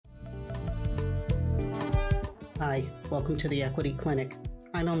Hi, welcome to the Equity Clinic.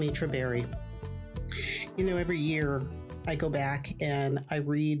 I'm Elmitra Berry. Every year I go back and I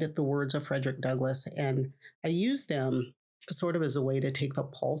read the words of Frederick Douglass, and I use them sort of as a way to take the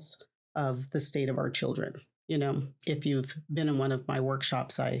pulse of the state of our children. If you've been in one of my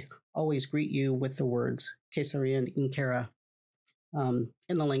workshops, I always greet you with the words Kesarian Inkera.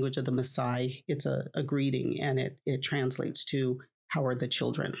 In the language of the Maasai, it's a greeting, and it translates to how are the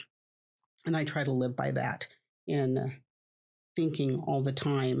children? And I try to live by that in thinking all the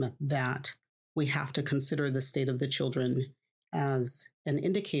time that we have to consider the state of the children as an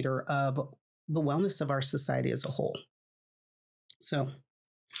indicator of the wellness of our society as a whole. So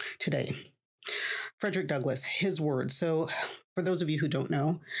today, Frederick Douglass, his words. So for those of you who don't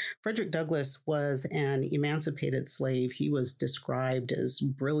know, Frederick Douglass was an emancipated slave. He was described as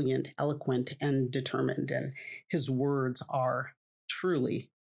brilliant, eloquent, and determined, and his words are truly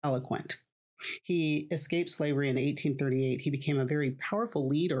eloquent. He escaped slavery in 1838. He became a very powerful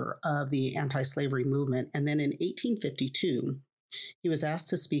leader of the anti-slavery movement. And then in 1852, he was asked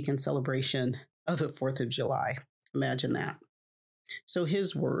to speak in celebration of the 4th of July. Imagine that. So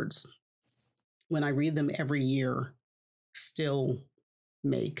his words, when I read them every year, still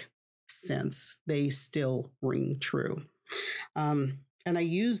make sense. They still ring true. And I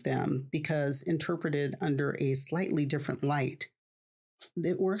use them because interpreted under a slightly different light,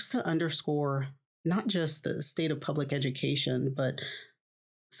 it works to underscore not just the state of public education, but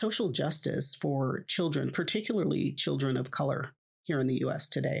social justice for children, particularly children of color here in the U.S.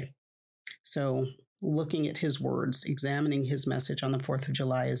 today. So looking at his words, examining his message on the 4th of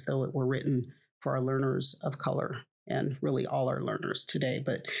July as though it were written for our learners of color and really all our learners today.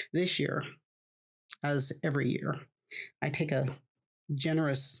 But this year, as every year, I take a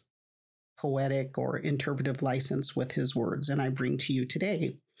generous poetic or interpretive license with his words, and I bring to you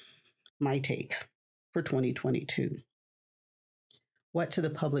today my take for 2022. What to the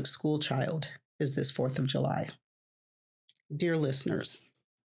public school child is this 4th of July? Dear listeners,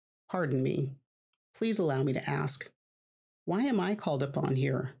 pardon me. Please allow me to ask, why am I called upon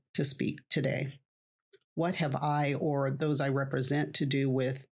here to speak today? What have I or those I represent to do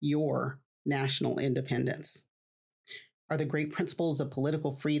with your national independence? Are the great principles of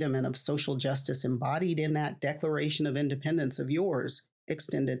political freedom and of social justice embodied in that Declaration of Independence of yours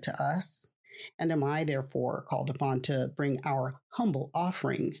extended to us? And am I therefore called upon to bring our humble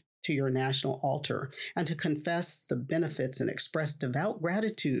offering to your national altar and to confess the benefits and express devout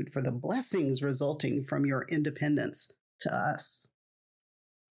gratitude for the blessings resulting from your independence to us?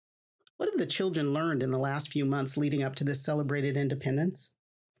 What have the children learned in the last few months leading up to this celebrated independence?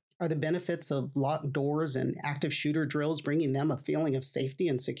 Are the benefits of locked doors and active shooter drills bringing them a feeling of safety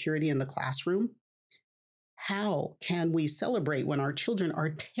and security in the classroom? How can we celebrate when our children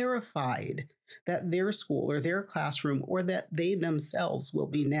are terrified that their school or their classroom or that they themselves will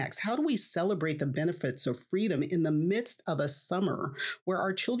be next? How do we celebrate the benefits of freedom in the midst of a summer where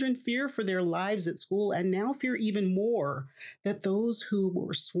our children fear for their lives at school and now fear even more that those who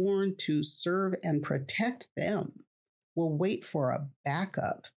were sworn to serve and protect them will wait for a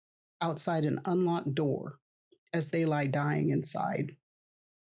backup outside an unlocked door as they lie dying inside?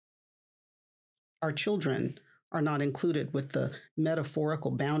 Our children are not included with the metaphorical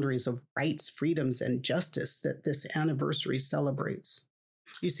boundaries of rights, freedoms, and justice that this anniversary celebrates.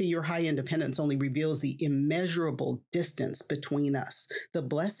 You see, your high independence only reveals the immeasurable distance between us. The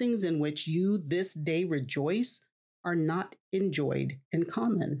blessings in which you this day rejoice are not enjoyed in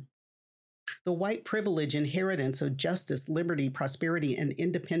common. The white privilege inheritance of justice, liberty, prosperity, and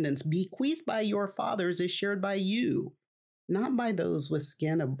independence bequeathed by your fathers is shared by you, not by those with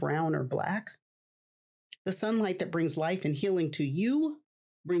skin of brown or black. The sunlight that brings life and healing to you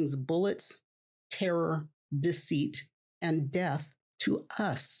brings bullets, terror, deceit, and death to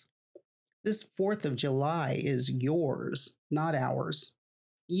us. This 4th of July is yours, not ours.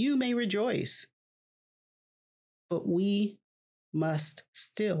 You may rejoice, but we must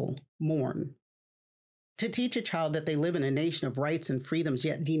still mourn. To teach a child that they live in a nation of rights and freedoms,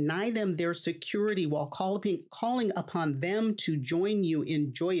 yet deny them their security while calling upon them to join you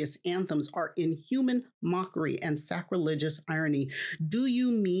in joyous anthems are inhuman mockery and sacrilegious irony. Do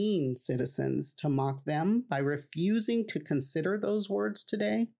you mean, citizens, to mock them by refusing to consider those words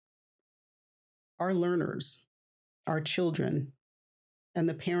today? Our learners, our children, and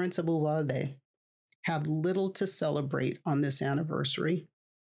the parents of Uvalde have little to celebrate on this anniversary.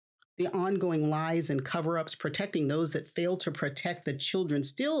 The ongoing lies and cover-ups protecting those that fail to protect the children,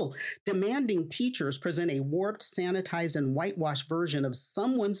 still demanding teachers present a warped, sanitized, and whitewashed version of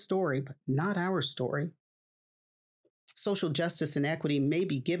someone's story, but not our story. Social justice and equity may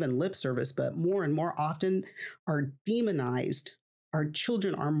be given lip service, but more and more often are demonized. Our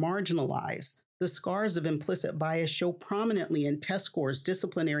children are marginalized. The scars of implicit bias show prominently in test scores,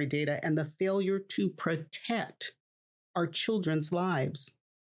 disciplinary data, and the failure to protect our children's lives.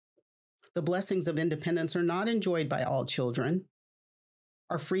 The blessings of independence are not enjoyed by all children.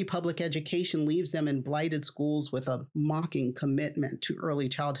 Our free public education leaves them in blighted schools with a mocking commitment to early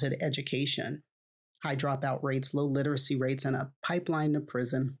childhood education, high dropout rates, low literacy rates, and a pipeline to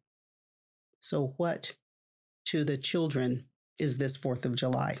prison. So what to the children is this 4th of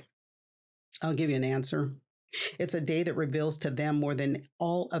July? I'll give you an answer. It's a day that reveals to them more than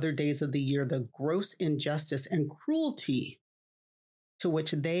all other days of the year the gross injustice and cruelty to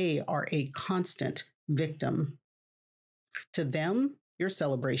which they are a constant victim. To them, your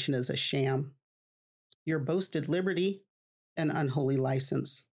celebration is a sham. Your boasted liberty, an unholy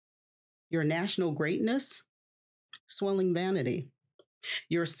license. Your national greatness, swelling vanity.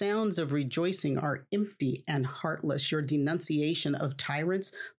 Your sounds of rejoicing are empty and heartless. Your denunciation of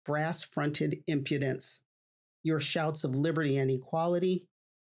tyrants, brass-fronted impudence. Your shouts of liberty and equality,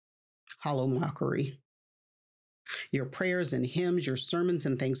 hollow mockery. Your prayers and hymns, your sermons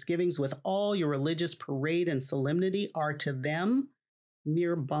and thanksgivings with all your religious parade and solemnity are to them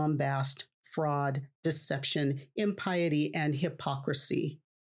mere bombast, fraud, deception, impiety, and hypocrisy.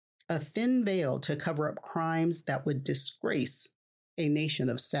 A thin veil to cover up crimes that would disgrace a nation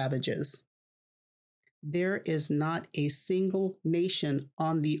of savages. There is not a single nation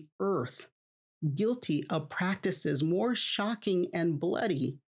on the earth guilty of practices more shocking and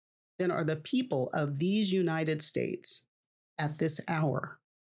bloody than are the people of these United States at this hour.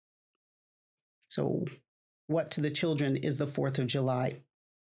 So, what to the children is the 4th of July?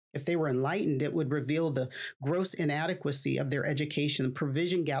 If they were enlightened, it would reveal the gross inadequacy of their education,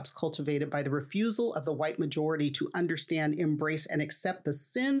 provision gaps cultivated by the refusal of the white majority to understand, embrace, and accept the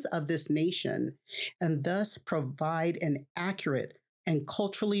sins of this nation, and thus provide an accurate and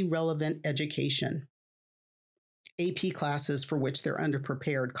culturally relevant education. AP classes for which they're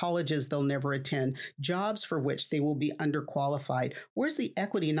underprepared, colleges they'll never attend, jobs for which they will be underqualified. Where's the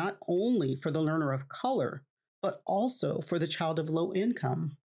equity not only for the learner of color, but also for the child of low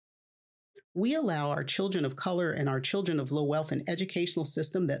income? We allow our children of color and our children of low wealth an educational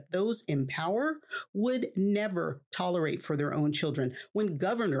system that those in power would never tolerate for their own children. When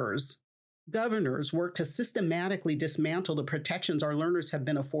governors work to systematically dismantle the protections our learners have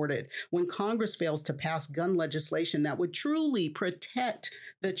been afforded, when Congress fails to pass gun legislation that would truly protect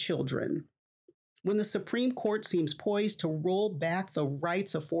the children, when the Supreme Court seems poised to roll back the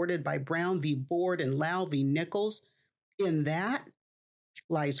rights afforded by Brown v. Board and Lau v. Nichols, in that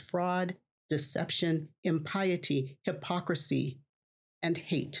lies fraud, deception, impiety, hypocrisy, and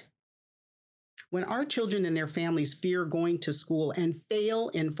hate. When our children and their families fear going to school and fail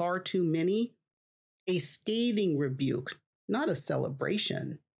in far too many, a scathing rebuke, not a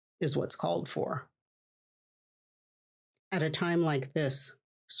celebration, is what's called for. At a time like this,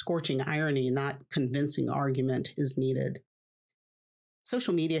 scorching irony, not convincing argument, is needed.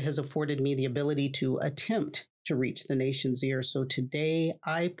 Social media has afforded me the ability to attempt to reach the nation's ear. So today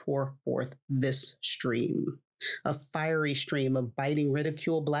I pour forth this stream, a fiery stream of biting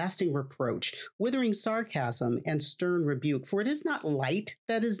ridicule, blasting reproach, withering sarcasm, and stern rebuke. For it is not light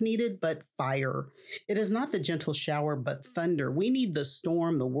that is needed, but fire. It is not the gentle shower, but thunder. We need the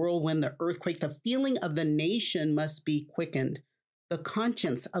storm, the whirlwind, the earthquake. The feeling of the nation must be quickened. The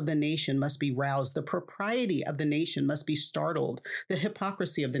conscience of the nation must be roused. The propriety of the nation must be startled. The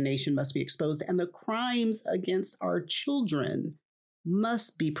hypocrisy of the nation must be exposed. And the crimes against our children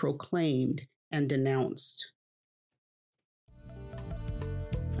must be proclaimed and denounced.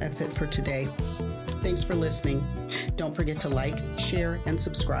 That's it for today. Thanks for listening. Don't forget to like, share, and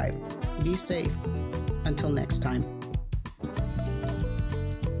subscribe. Be safe. Until next time.